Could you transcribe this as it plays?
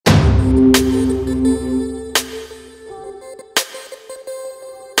This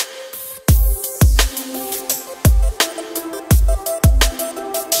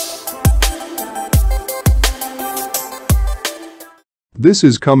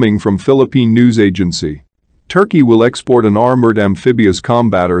is coming from Philippine news agency. Turkey will export an armored amphibious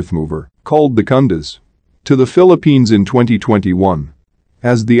combat earthmover, called the Kunduz, to the Philippines in 2021,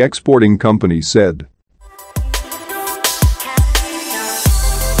 as the exporting company said.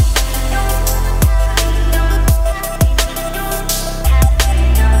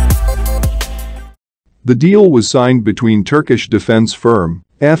 The deal was signed between Turkish defense firm,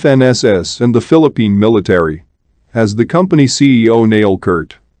 FNSS, and the Philippine military, as the company CEO Nail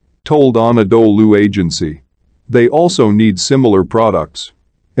Kurt told Anadolu agency. They also need similar products.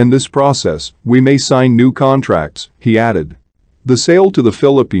 In this process, we may sign new contracts, he added. The sale to the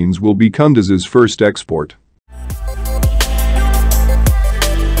Philippines will be Kunduz's first export.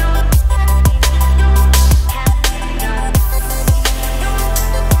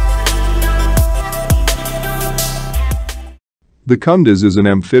 The Kunduz is an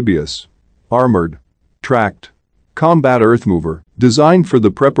amphibious, armored, tracked, combat earthmover designed for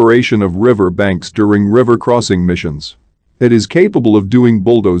the preparation of river banks during river crossing missions. It is capable of doing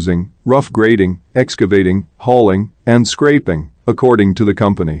bulldozing, rough grading, excavating, hauling, and scraping, according to the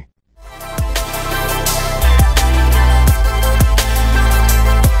company.